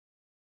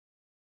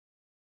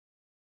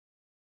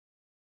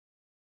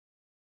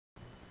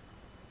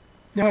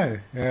Hi,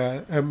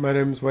 my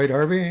name is Wade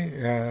Harvey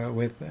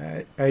with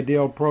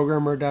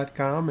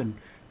idealprogrammer.com and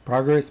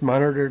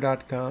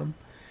progressmonitor.com.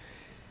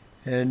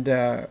 And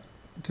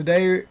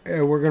today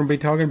we're going to be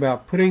talking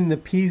about putting the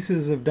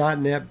pieces of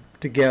 .NET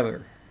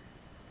together.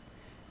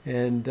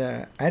 And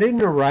I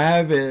didn't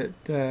arrive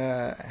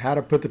at how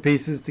to put the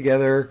pieces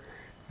together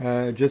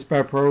just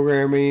by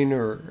programming,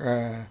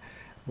 or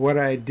what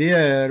I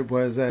did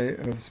was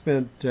I've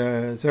spent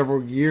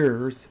several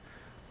years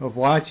of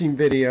watching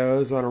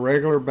videos on a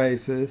regular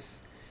basis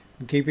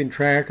and keeping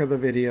track of the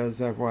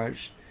videos I've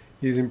watched,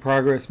 using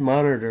Progress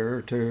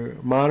Monitor to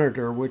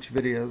monitor which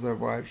videos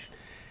I've watched.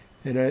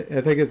 And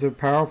I think it's a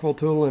powerful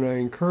tool, and I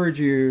encourage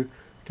you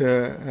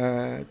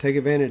to take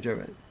advantage of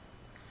it.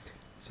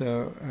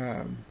 So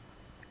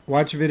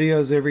watch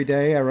videos every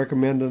day. I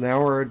recommend an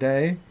hour a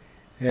day,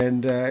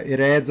 and it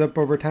adds up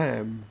over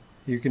time.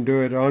 You can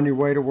do it on your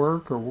way to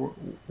work or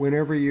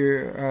whenever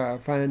you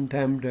find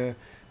time to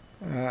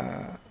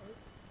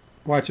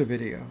watch a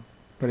video,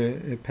 but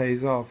it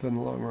pays off in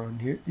the long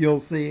run.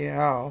 You'll see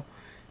how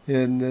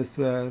in this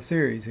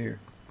series here.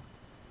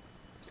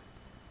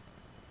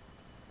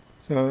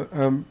 So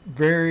I'm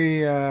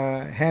very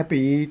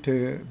happy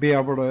to be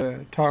able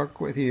to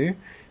talk with you,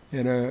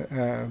 and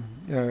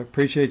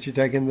appreciate you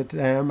taking the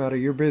time out of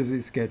your busy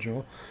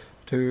schedule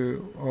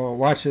to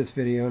watch this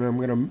video, and I'm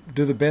going to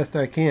do the best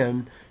I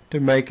can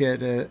to make it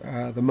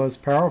the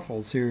most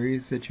powerful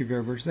series that you've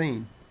ever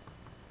seen.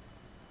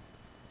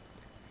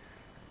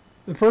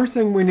 The first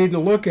thing we need to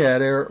look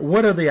at are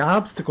what are the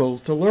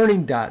obstacles to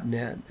learning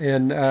 .NET.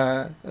 And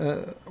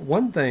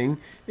one thing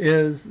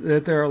is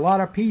that there are a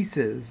lot of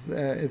pieces.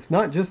 It's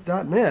not just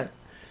 .NET.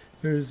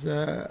 There's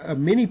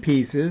many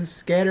pieces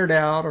scattered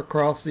out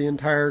across the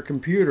entire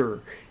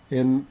computer.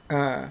 And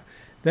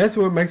that's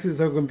what makes it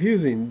so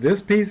confusing.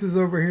 This piece is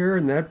over here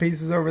and that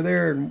piece is over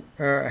there. And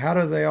how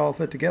do they all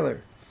fit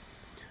together?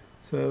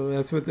 So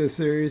that's what this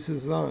series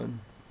is on.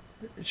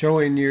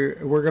 Showing you,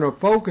 we're going to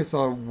focus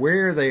on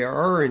where they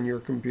are in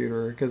your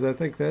computer, because I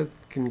think that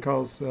can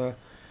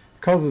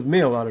causes me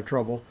a lot of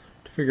trouble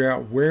to figure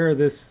out where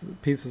this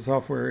piece of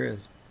software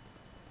is.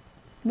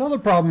 Another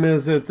problem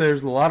is that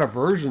there's a lot of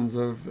versions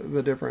of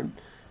the different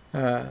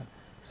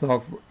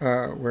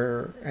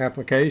software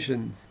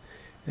applications,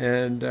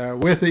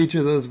 and with each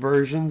of those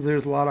versions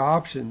there's a lot of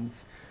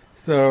options.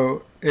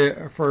 So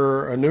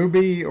for a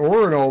newbie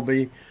or an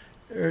oldie,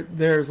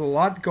 there's a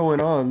lot going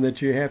on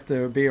that you have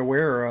to be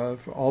aware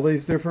of. All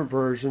these different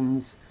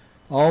versions,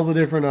 all the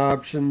different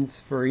options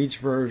for each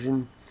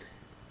version.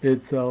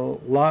 It's a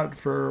lot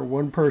for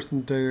one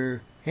person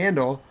to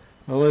handle,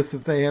 unless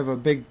if they have a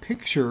big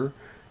picture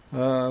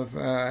of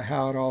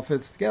how it all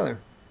fits together.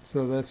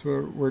 So that's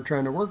what we're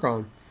trying to work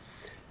on.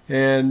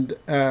 And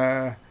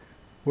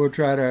we'll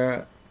try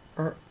to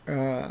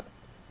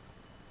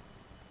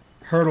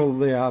hurdle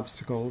the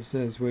obstacles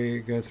as we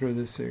go through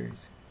this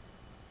series.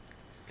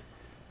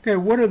 Okay,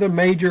 what are the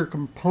major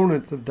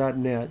components of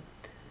 .NET?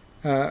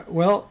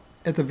 Well,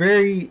 at the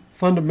very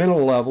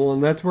fundamental level,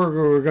 and that's where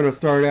we're going to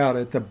start out,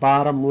 at the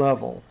bottom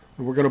level.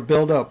 And we're going to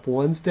build up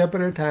one step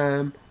at a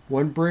time,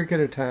 one brick at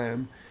a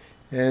time,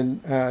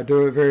 and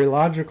do it very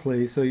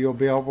logically, so you'll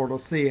be able to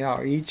see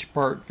how each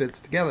part fits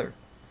together.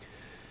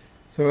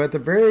 So at the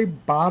very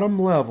bottom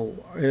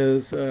level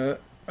is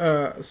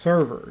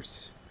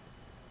servers.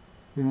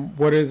 And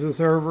what is a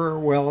server?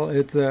 Well,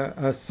 it's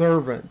a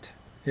servant.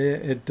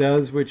 It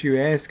does what you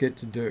ask it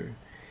to do,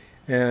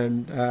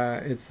 and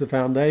it's the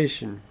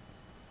foundation.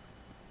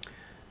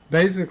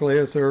 Basically,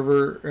 a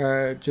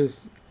server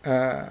just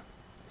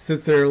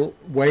sits there,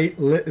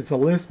 it's a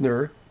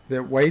listener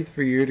that waits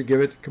for you to give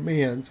it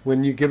commands.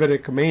 When you give it a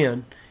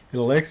command,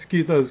 it'll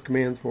execute those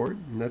commands for it,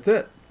 and that's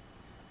it.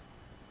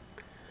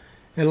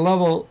 And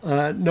level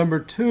number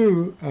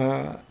 2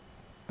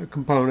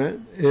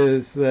 component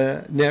is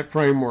the .NET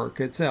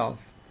Framework itself.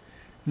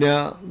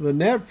 Now, the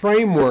 .NET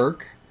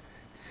Framework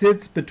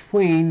sits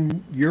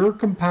between your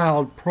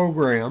compiled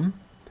program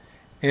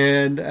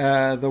and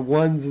the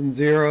ones and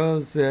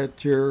zeros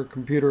that your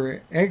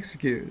computer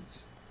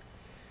executes.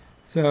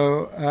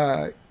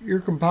 So your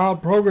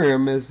compiled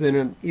program is in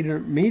an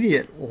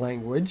intermediate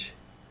language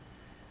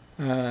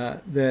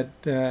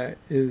that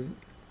is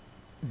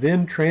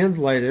then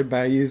translated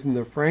by using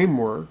the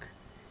framework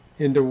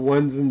into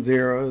ones and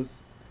zeros.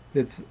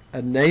 It's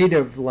a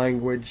native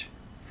language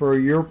for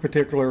your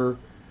particular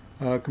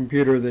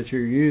computer that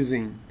you're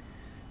using.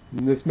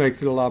 And this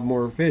makes it a lot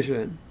more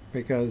efficient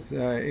because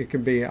it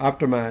can be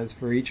optimized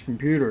for each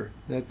computer.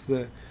 That's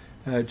the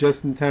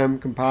just-in-time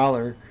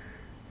compiler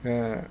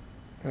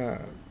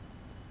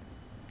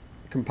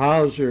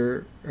compiles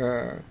your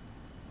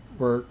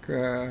work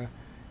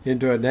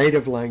into a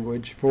native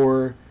language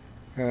for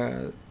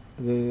the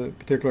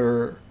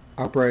particular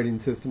operating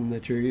system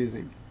that you're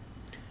using.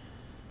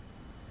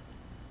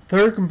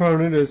 Third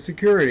component is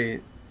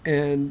security.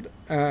 And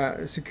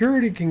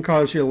security can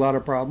cause you a lot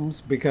of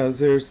problems because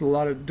there's a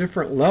lot of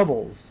different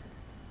levels.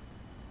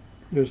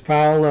 There's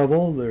file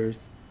level,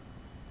 there's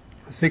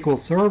SQL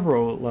Server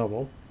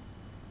level,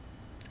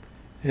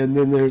 And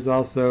then there's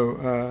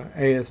also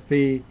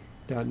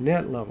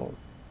ASP.NET level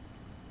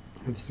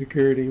of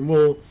security. And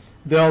we'll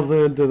delve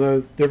into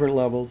those different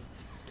levels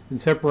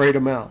and separate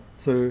them out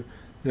so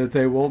that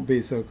they won't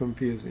be so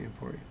confusing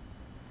for you.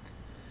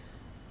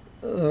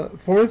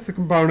 Fourth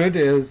component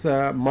is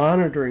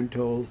monitoring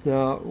tools.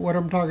 Now, what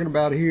I'm talking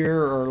about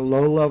here are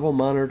low-level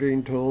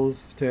monitoring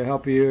tools to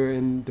help you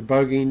in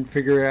debugging,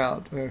 figure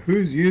out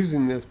who's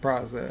using this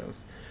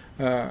process.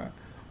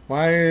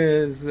 Why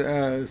is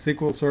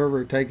SQL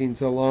Server taking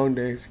so long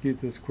to execute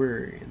this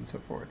query, and so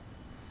forth.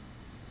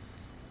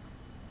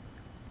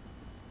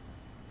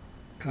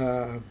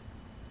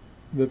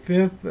 The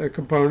fifth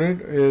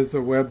component is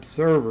a web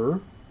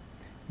server.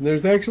 And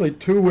there's actually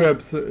two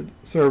web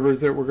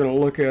servers that we're going to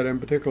look at in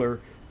particular.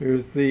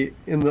 There's on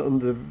the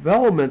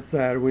development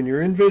side, when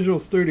you're in Visual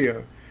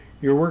Studio,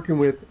 you're working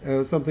with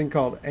something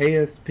called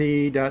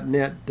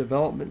ASP.NET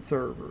Development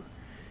Server.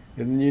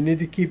 And you need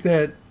to keep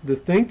that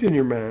distinct in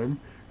your mind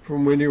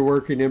from when you're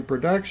working in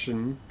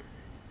production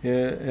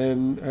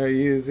and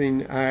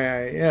using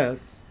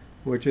IIS,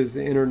 which is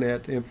the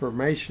Internet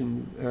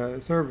Information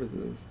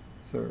Services.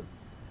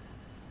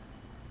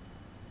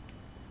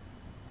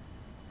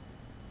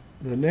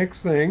 The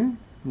next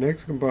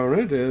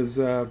component is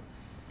the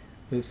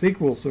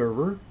SQL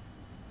Server.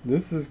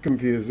 This is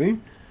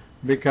confusing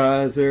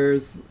because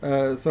there's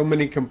so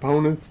many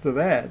components to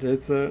that.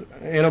 It's an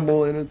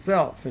animal in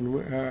itself, and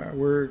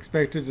we're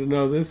expected to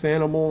know this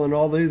animal and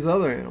all these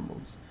other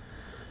animals.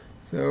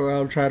 So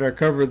I'll try to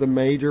cover the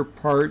major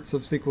parts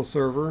of SQL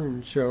Server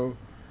and show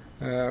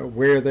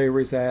where they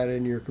reside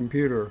in your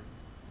computer.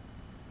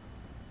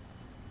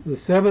 The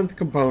seventh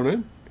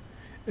component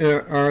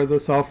are the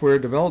software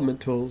development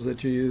tools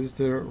that you use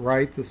to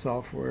write the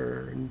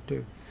software.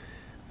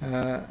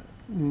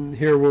 And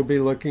here we'll be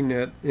looking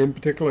at, in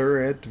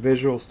particular, at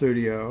Visual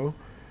Studio,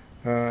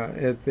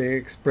 at the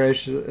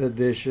Express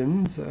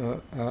editions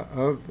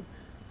of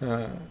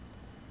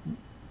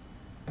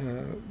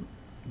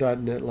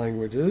 .NET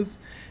languages,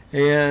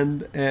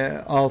 and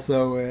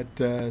also at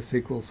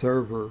SQL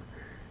Server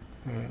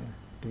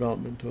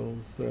development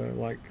tools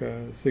like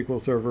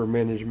SQL Server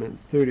Management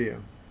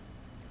Studio.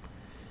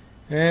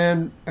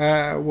 And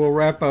we'll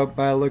wrap up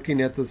by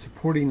looking at the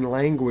supporting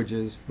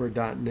languages for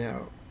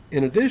 .NET.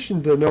 In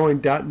addition to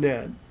knowing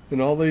 .NET and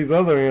all these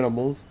other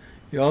animals,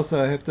 you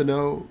also have to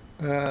know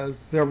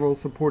several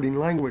supporting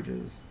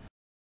languages.